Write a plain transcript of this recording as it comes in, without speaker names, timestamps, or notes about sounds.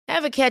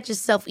Ever catch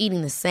yourself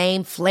eating the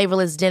same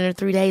flavorless dinner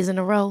 3 days in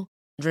a row?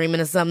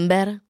 Dreaming of something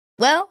better?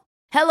 Well,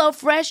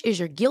 HelloFresh is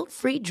your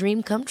guilt-free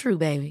dream come true,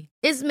 baby.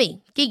 It's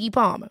me, Keke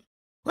Palmer.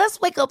 Let's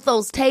wake up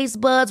those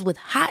taste buds with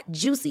hot,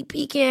 juicy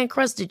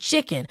pecan-crusted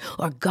chicken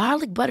or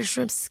garlic butter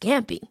shrimp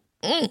scampi.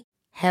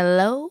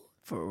 Hello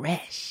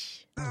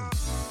Fresh.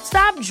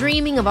 Stop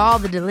dreaming of all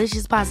the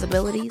delicious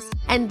possibilities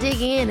and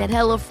dig in at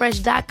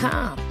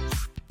HelloFresh.com.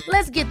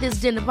 Let's get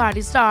this dinner party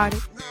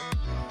started.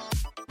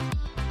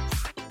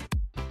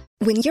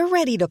 When you're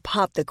ready to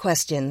pop the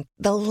question,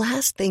 the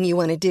last thing you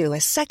want to do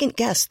is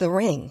second-guess the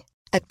ring.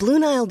 At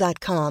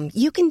BlueNile.com,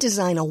 you can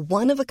design a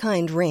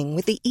one-of-a-kind ring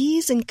with the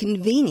ease and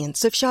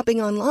convenience of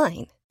shopping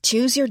online.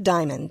 Choose your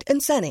diamond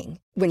and setting.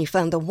 When you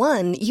find the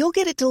one, you'll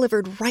get it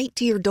delivered right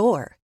to your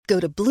door. Go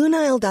to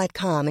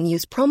BlueNile.com and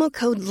use promo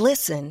code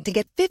LISTEN to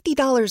get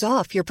 $50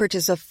 off your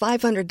purchase of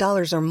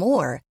 $500 or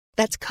more.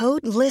 That's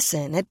code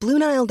LISTEN at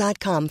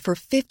BlueNile.com for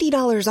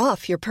 $50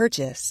 off your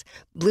purchase.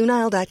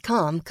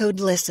 BlueNile.com, code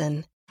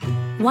LISTEN.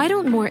 Why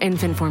don't more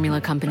infant formula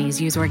companies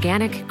use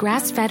organic,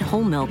 grass-fed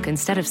whole milk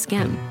instead of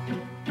skim?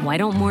 Why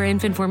don't more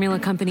infant formula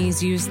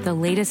companies use the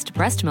latest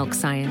breast milk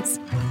science?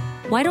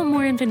 Why don't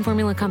more infant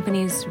formula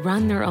companies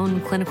run their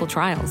own clinical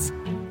trials?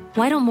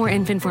 Why don't more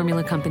infant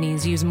formula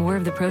companies use more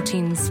of the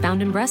proteins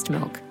found in breast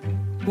milk?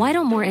 Why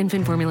don't more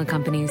infant formula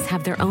companies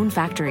have their own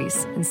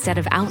factories instead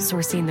of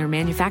outsourcing their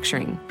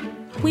manufacturing?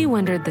 We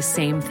wondered the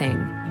same thing.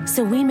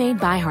 So we made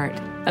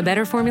ByHeart, a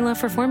better formula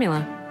for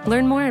formula.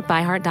 Learn more at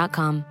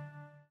byheart.com.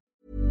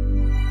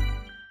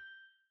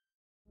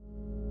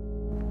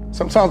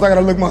 Sometimes I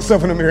gotta look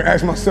myself in the mirror and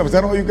ask myself, is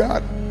that all you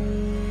got?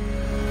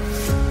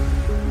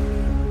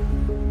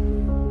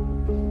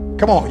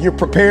 Come on, you're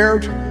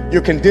prepared,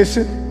 you're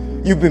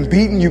conditioned, you've been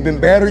beaten, you've been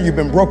battered, you've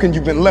been broken,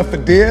 you've been left for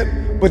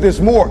dead, but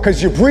there's more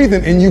because you're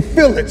breathing and you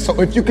feel it.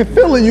 So if you can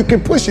feel it, you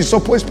can push it, so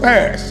push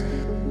past.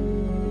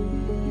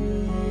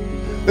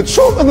 The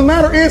truth of the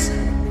matter is,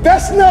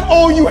 that's not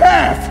all you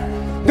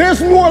have.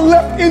 There's more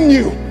left in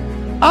you.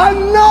 I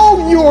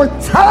know you're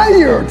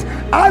tired.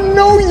 I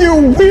know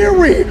you're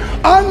weary.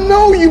 I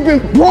know you've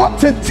been brought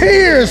to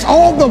tears.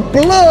 All the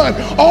blood,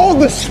 all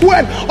the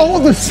sweat, all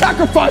the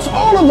sacrifice,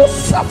 all of the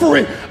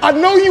suffering. I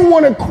know you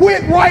want to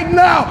quit right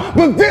now,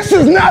 but this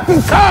is not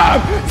the time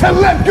to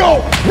let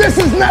go. This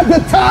is not the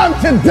time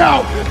to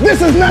doubt.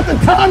 This is not the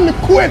time to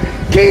quit.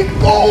 Keep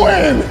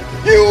going.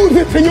 Use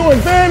it to your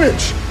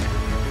advantage.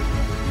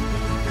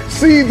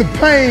 See the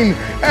pain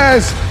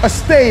as a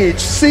stage.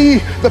 See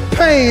the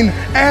pain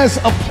as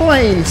a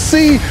plane.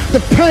 See the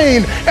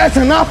pain as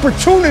an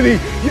opportunity.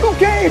 You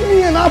gave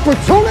me an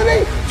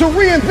opportunity to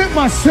reinvent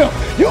myself.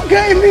 You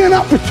gave me an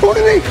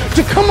opportunity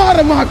to come out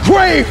of my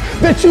grave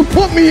that you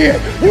put me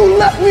in. You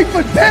left me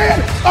for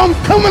dead. I'm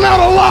coming out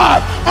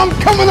alive. I'm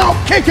coming out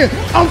kicking.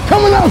 I'm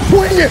coming out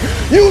swinging.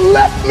 You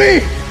left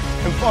me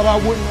and thought I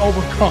wouldn't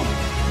overcome.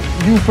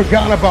 You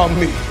forgot about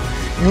me.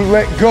 You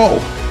let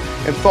go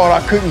and thought I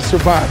couldn't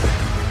survive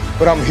it,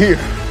 but I'm here.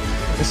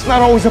 It's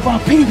not always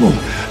about people.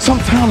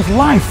 Sometimes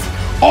life,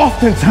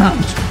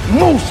 oftentimes,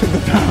 most of the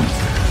times,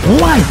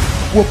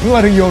 life will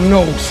bloody your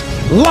nose.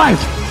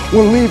 Life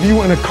will leave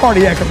you in a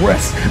cardiac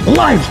arrest.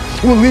 Life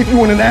will leave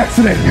you in an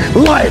accident.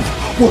 Life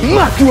will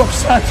knock you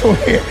upside your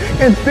head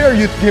and dare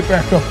you to get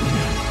back up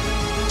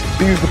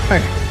again. Use the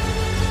pain,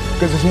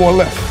 because there's more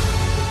left.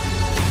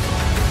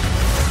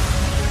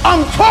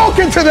 I'm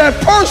talking to that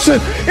person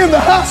in the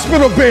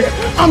hospital bed.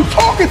 I'm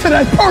talking to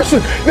that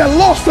person that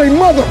lost their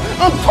mother.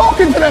 I'm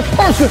talking to that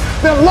person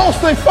that lost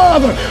their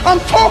father.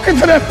 I'm talking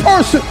to that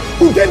person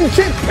who didn't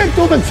get picked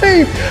on the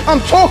team.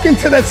 I'm talking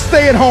to that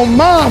stay-at-home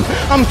mom.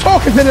 I'm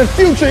talking to that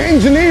future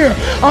engineer.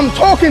 I'm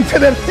talking to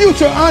that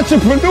future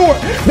entrepreneur,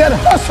 that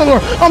hustler.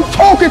 I'm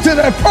talking to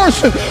that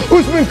person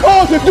who's been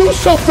called to do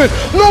something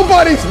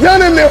nobody's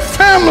done in their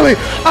family.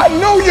 I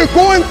know you're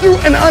going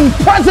through an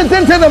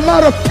unprecedented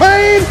amount of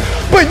pain,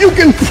 but you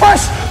can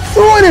press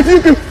through it. If you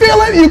can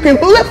feel it, you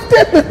can lift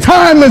it. The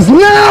time is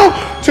now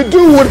to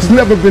do what has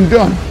never been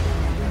done.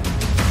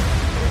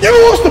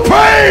 Use the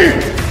pain!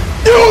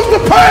 Use the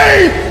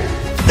pain!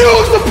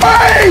 Use the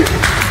pain!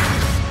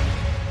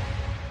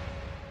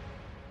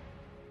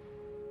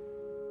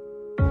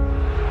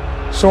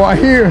 So I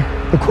hear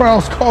the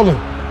crowds calling.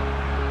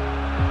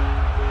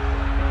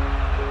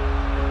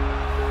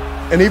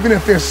 And even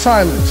if they're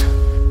silent,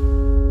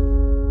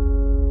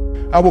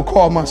 I will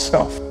call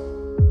myself.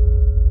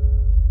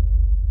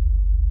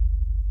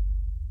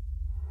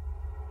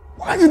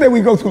 Why is it that we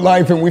go through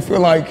life and we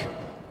feel like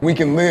we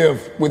can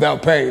live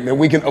without pain, that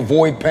we can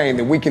avoid pain,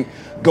 that we can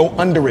go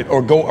under it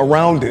or go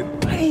around it?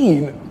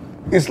 Pain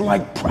is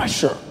like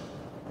pressure.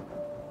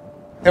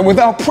 And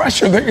without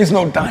pressure, there is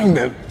no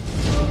diamond.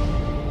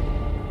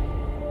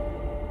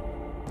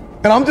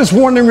 And I'm just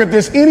wondering if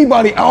there's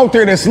anybody out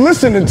there that's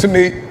listening to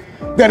me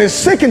that is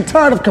sick and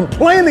tired of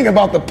complaining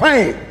about the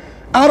pain.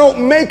 I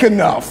don't make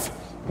enough.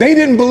 They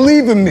didn't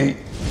believe in me.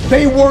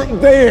 They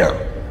weren't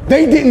there.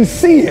 They didn't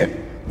see it.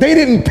 They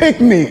didn't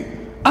pick me.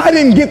 I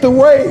didn't get the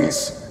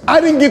raise.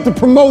 I didn't get the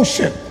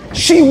promotion.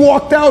 She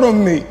walked out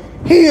on me.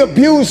 He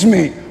abused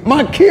me.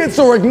 My kids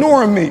are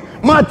ignoring me.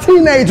 My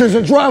teenagers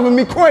are driving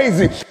me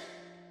crazy.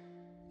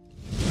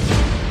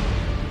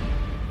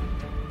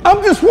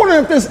 I'm just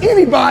wondering if there's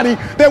anybody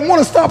that want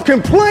to stop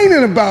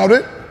complaining about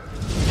it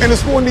and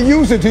is going to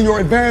use it to your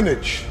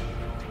advantage.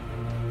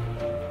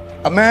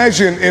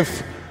 Imagine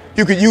if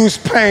you could use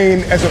pain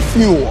as a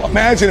fuel.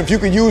 Imagine if you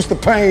could use the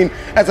pain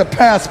as a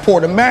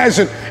passport.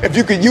 Imagine if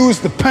you could use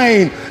the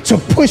pain to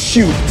push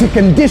you, to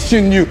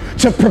condition you,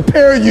 to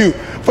prepare you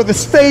for the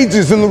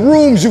stages and the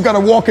rooms you've got to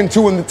walk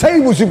into and the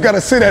tables you've got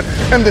to sit at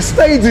and the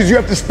stages you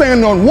have to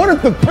stand on. What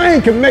if the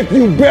pain could make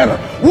you better?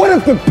 What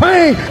if the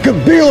pain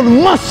could build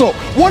muscle?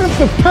 What if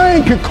the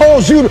pain could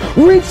cause you to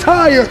reach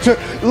higher, to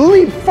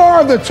leap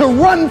farther, to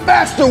run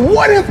faster?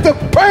 What if the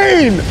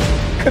pain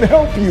could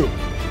help you?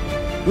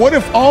 What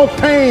if all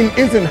pain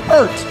isn't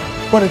hurt,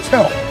 but it's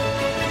help?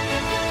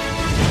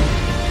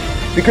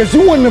 Because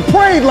you wouldn't have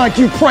prayed like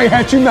you pray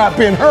had you not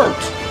been hurt.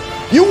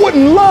 You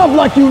wouldn't love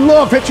like you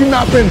love had you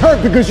not been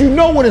hurt, because you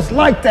know what it's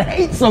like to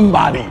hate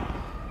somebody.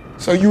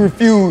 So you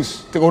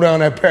refuse to go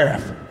down that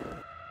path.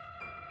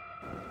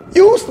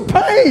 Use the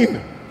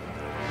pain.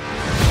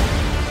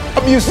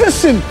 A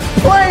musician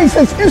plays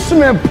his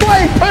instrument,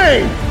 play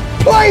pain.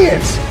 Play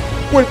it.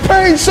 When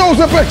pain shows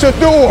up at your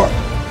door,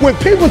 when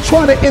people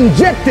try to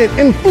inject it,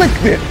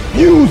 inflict it,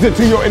 use it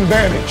to your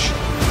advantage.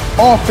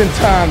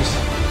 Oftentimes,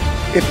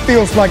 it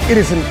feels like it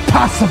is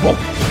impossible,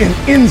 an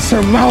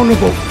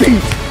insurmountable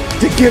feat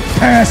to get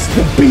past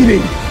the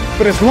beating.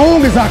 But as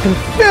long as I can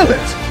feel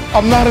it,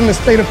 I'm not in a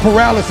state of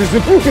paralysis.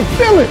 If you can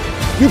feel it,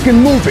 you can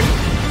move it.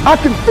 I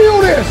can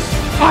feel this.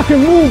 I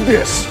can move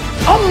this.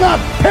 I'm not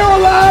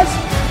paralyzed.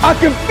 I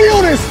can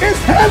feel this. It's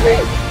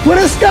heavy, but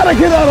it's got to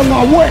get out of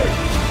my way.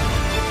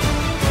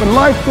 When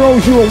life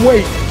throws you a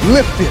weight,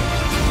 lift it.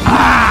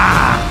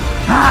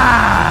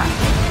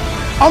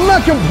 I'm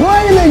not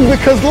complaining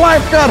because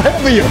life got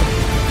heavier.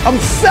 I'm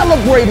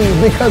celebrating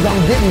because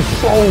I'm getting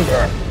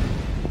stronger.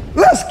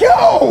 Let's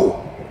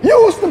go.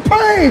 Use the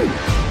pain.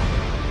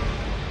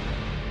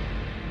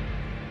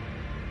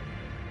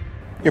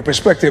 Your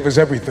perspective is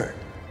everything.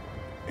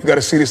 You got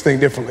to see this thing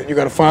differently. You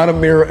got to find a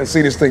mirror and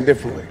see this thing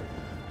differently.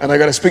 And I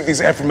got to speak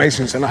these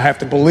affirmations, and I have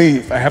to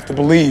believe. I have to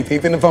believe,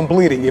 even if I'm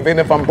bleeding, even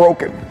if I'm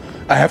broken.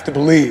 I have to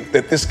believe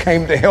that this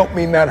came to help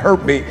me, not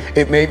hurt me.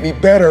 It made me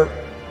better.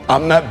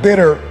 I'm not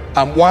bitter.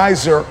 I'm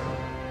wiser.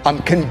 I'm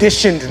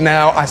conditioned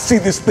now. I see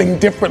this thing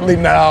differently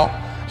now.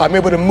 I'm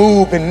able to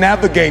move and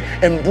navigate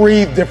and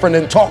breathe different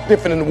and talk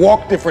different and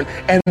walk different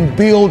and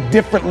build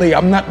differently.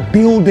 I'm not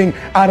building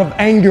out of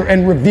anger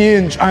and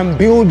revenge. I'm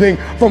building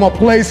from a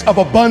place of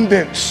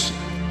abundance.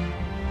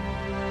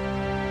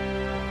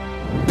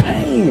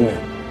 Pain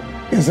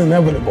is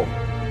inevitable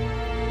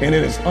and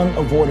it is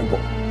unavoidable.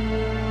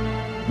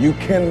 You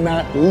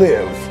cannot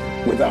live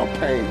without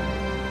pain.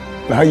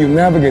 But how you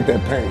navigate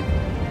that pain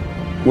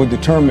will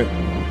determine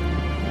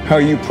how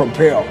you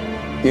propel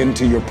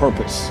into your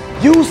purpose.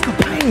 Use the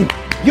pain.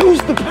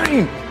 Use the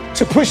pain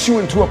to push you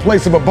into a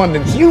place of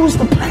abundance. Use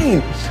the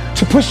pain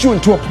to push you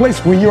into a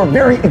place where your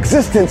very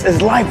existence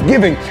is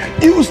life-giving.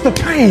 Use the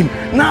pain,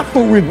 not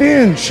for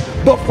revenge,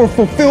 but for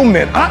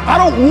fulfillment. I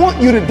don't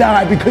want you to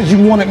die because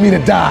you wanted me to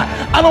die.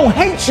 I don't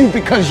hate you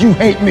because you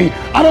hate me.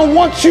 I don't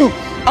want you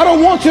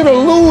to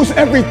lose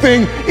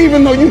everything,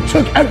 even though you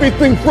took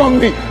everything from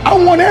me. I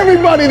want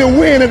everybody to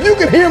win. If you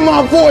can hear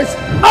my voice,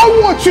 I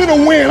want you to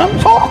win. I'm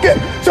talking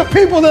to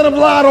people that have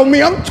lied on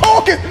me. I'm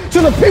talking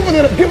to the people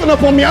that have given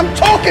up on me. I'm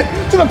talking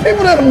to the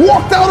people that have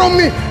walked out on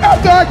me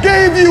after I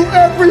gave you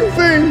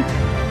everything.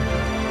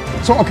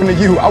 I'm talking to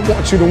you. I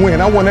want you to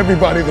win. I want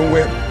everybody to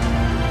win.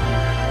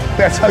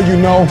 That's how you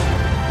know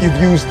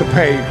you've used the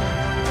pain.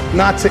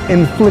 Not to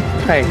inflict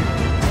pain,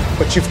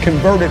 but you've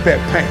converted that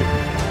pain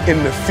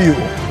into fuel.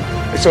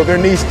 And so there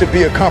needs to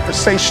be a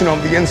conversation on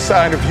the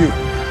inside of you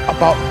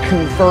about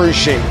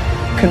conversion.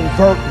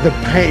 Convert the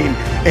pain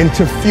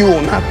into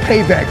fuel, not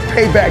payback.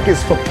 Payback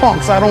is for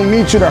punks. I don't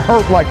need you to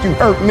hurt like you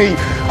hurt me.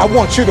 I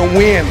want you to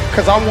win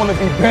because I want to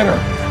be better.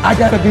 I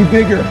got to be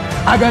bigger.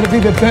 I got to be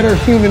the better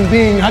human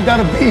being. I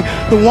got to be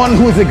the one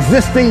who is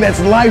existing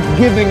that's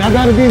life-giving. I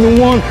got to be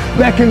the one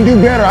that can do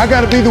better. I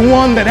got to be the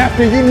one that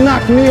after you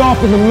knocked me off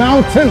of the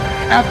mountain,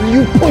 after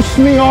you pushed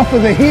me off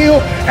of the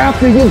hill,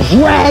 after you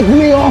dragged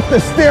me off the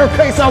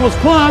staircase I was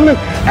climbing,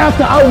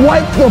 after I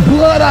wiped the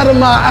blood out of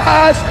my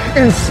eyes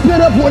and spit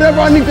up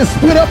whatever I need to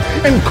spit up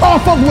and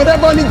cough up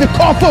whatever I need to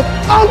cough up,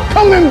 I'm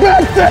coming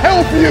back to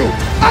help you.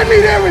 I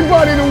need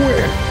everybody to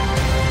win.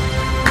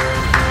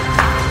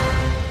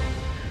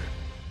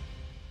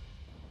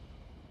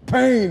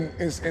 Pain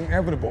is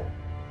inevitable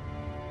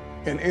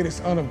and it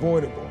is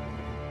unavoidable.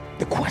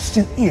 The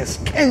question is,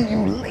 can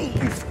you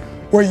leave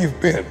where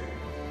you've been?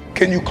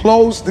 Can you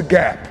close the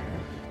gap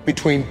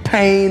between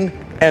pain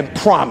and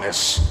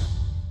promise?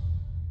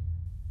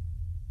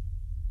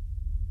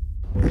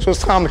 So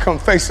it's time to come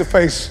face to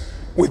face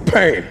with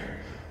pain.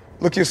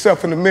 Look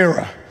yourself in the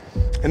mirror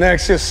and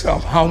ask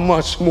yourself, how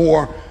much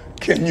more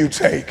can you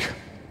take?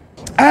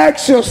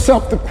 Ask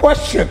yourself the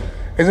question,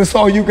 is this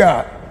all you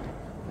got?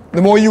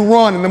 The more you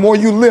run, and the more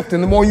you lift,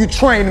 and the more you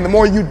train, and the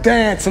more you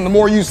dance, and the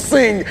more you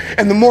sing,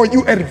 and the more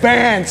you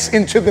advance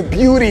into the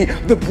beauty,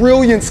 the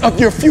brilliance of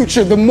your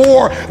future, the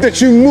more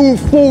that you move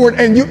forward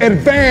and you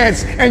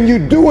advance, and you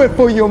do it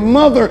for your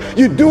mother,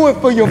 you do it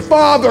for your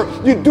father,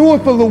 you do it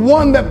for the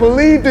one that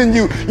believed in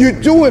you, you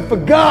do it for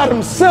God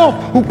himself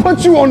who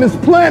put you on this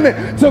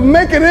planet to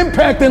make an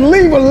impact and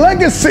leave a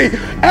legacy.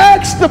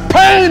 Ask the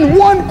pain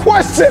one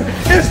question: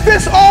 is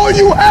this all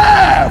you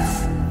have?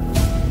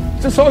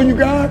 Is this all you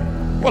got?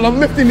 Well,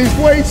 I'm lifting these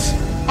weights.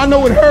 I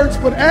know it hurts,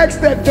 but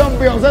ask that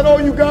dumbbell. Is that all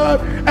you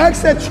got?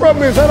 Ask that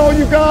treadmill. Is that all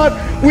you got?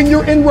 When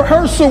you're in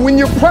rehearsal, when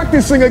you're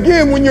practicing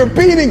again, when you're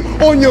beating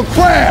on your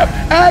craft,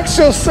 ask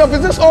yourself,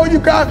 is this all you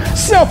got?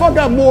 Self, I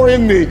got more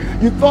in me.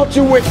 You thought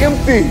you were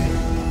empty,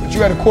 but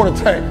you had a quarter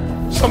tank.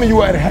 Some of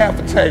you had half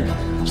a tank.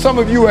 Some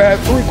of you had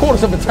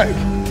 3/4 of a tank.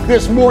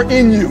 There's more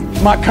in you.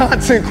 My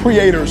content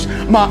creators,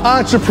 my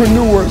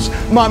entrepreneurs,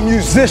 my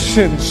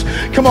musicians,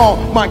 come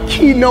on, my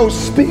keynote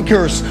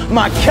speakers,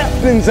 my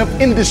captains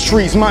of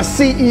industries, my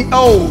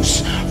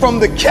CEOs, from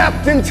the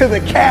captain to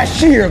the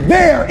cashier,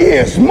 there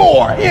is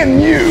more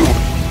in you.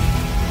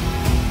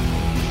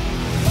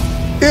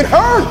 It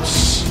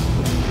hurts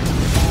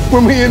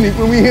when we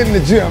hit in the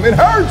gym. It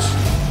hurts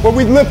when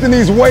we're lifting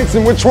these weights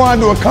and we're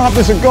trying to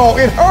accomplish a goal.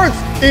 It hurts.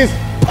 It's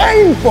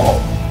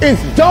painful.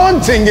 It's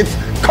daunting. It's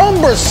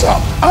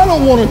cumbersome. I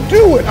don't want to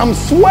do it. I'm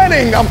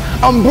sweating.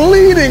 I'm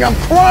bleeding. I'm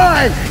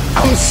crying.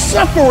 I'm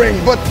suffering.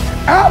 But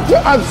after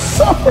I've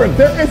suffered,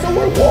 there is a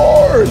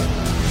reward.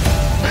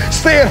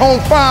 Stay-at-home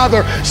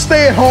father,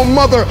 stay-at-home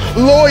mother,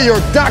 lawyer,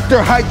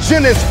 doctor,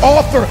 hygienist,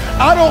 author.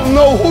 I don't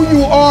know who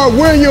you are,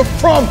 where you're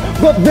from,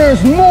 but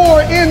there's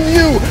more in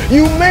you.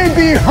 You may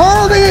be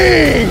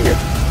hurting.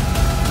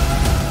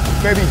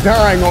 You may be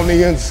dying on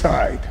the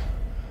inside,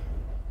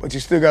 but you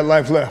still got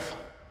life left.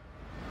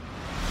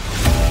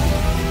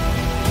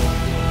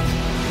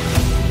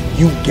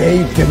 You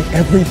gave them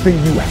everything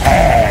you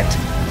had,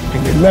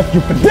 and they left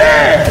you for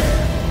dead.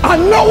 I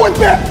know what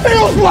that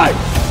feels like,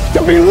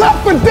 to be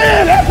left for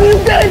dead after you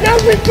gave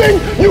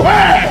everything you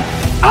had.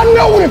 I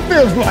know what it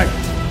feels like.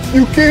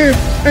 You give,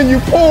 and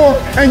you pour,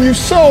 and you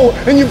sow,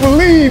 and you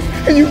believe,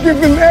 and you give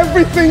them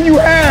everything you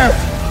have,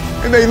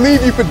 and they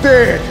leave you for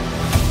dead.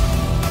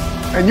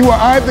 And you are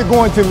either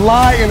going to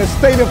lie in a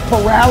state of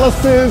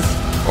paralysis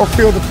or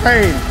feel the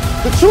pain.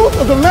 The truth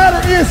of the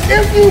matter is,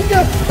 if you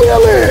can feel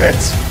it,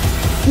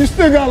 you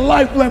still got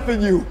life left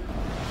in you.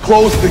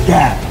 Close the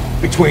gap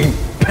between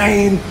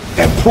pain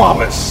and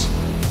promise.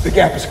 The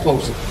gap is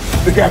closing.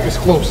 The gap is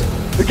closing.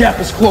 The gap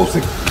is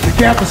closing. The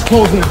gap is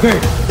closing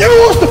today.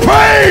 Use the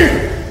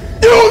pain!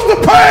 Use the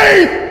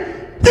pain!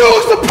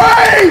 Use the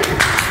pain!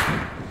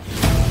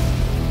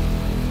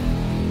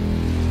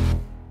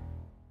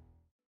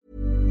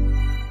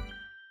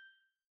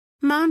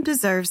 Mom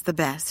deserves the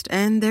best,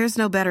 and there's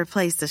no better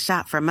place to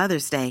shop for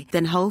Mother's Day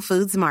than Whole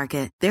Foods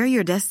Market. They're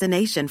your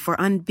destination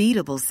for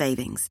unbeatable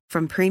savings,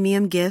 from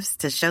premium gifts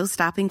to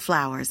show-stopping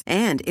flowers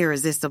and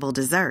irresistible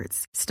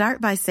desserts.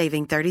 Start by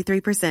saving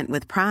 33%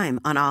 with Prime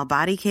on all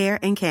body care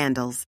and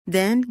candles.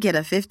 Then get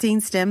a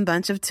 15-stem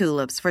bunch of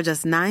tulips for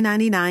just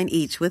 $9.99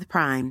 each with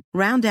Prime.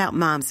 Round out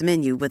Mom's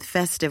menu with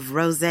festive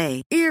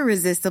rosé,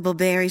 irresistible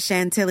berry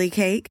chantilly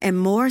cake, and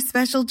more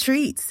special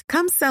treats.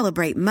 Come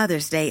celebrate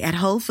Mother's Day at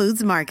Whole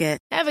Foods Market.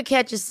 Ever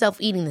catch yourself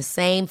eating the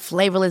same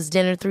flavorless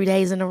dinner 3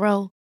 days in a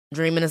row?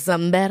 Dreaming of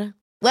something better?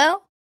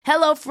 Well,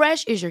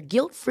 HelloFresh is your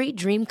guilt-free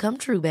dream come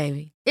true,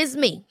 baby. It's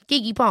me,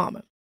 Keke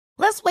Palmer.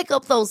 Let's wake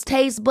up those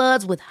taste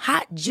buds with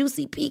hot,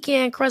 juicy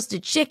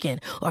pecan-crusted chicken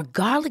or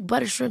garlic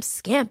butter shrimp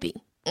scampi.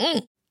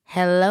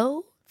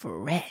 Hello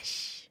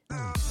Fresh.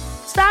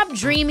 Stop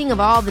dreaming of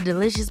all the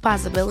delicious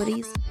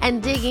possibilities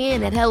and dig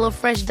in at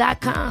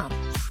HelloFresh.com.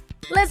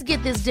 Let's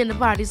get this dinner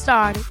party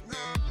started.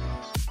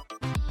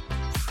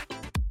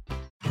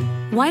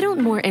 Why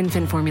don't more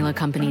infant formula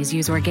companies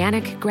use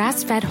organic,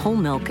 grass-fed whole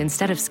milk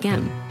instead of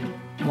skim?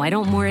 Why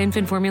don't more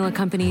infant formula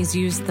companies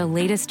use the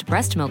latest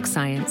breast milk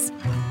science?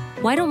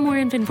 Why don't more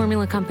infant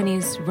formula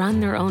companies run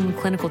their own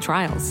clinical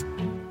trials?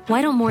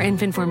 Why don't more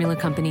infant formula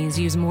companies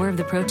use more of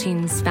the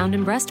proteins found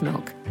in breast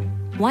milk?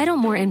 Why don't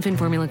more infant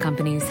formula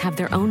companies have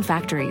their own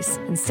factories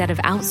instead of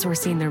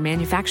outsourcing their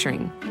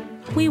manufacturing?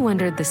 We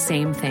wondered the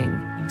same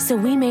thing. So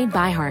we made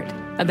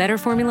ByHeart, a better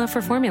formula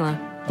for formula.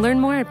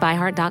 Learn more at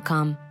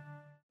byheart.com.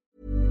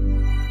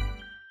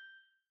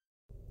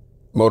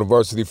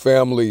 Motiversity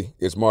family,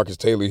 it's Marcus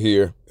Taylor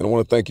here, and I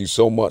want to thank you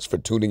so much for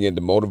tuning in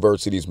to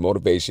Motiversity's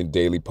Motivation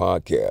Daily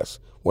Podcast,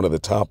 one of the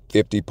top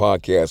 50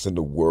 podcasts in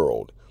the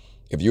world.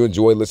 If you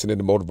enjoy listening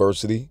to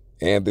Motiversity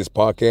and this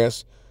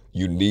podcast,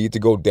 you need to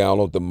go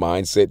download the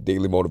Mindset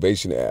Daily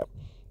Motivation app.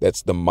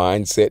 That's the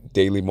Mindset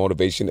Daily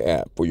Motivation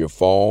app for your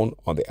phone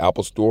on the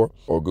Apple Store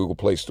or Google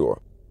Play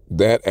Store.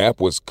 That app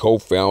was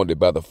co-founded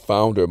by the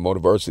founder of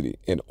Motiversity,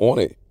 and on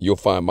it, you'll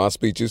find my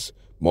speeches,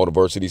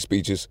 Motiversity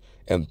speeches,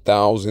 and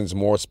thousands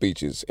more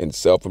speeches and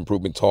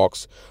self-improvement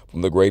talks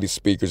from the greatest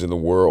speakers in the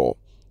world.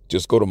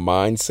 Just go to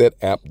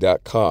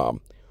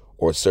mindsetapp.com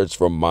or search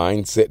for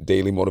Mindset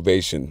Daily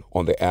Motivation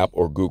on the app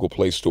or Google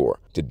Play Store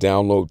to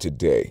download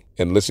today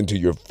and listen to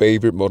your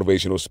favorite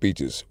motivational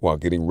speeches while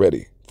getting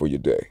ready for your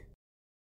day.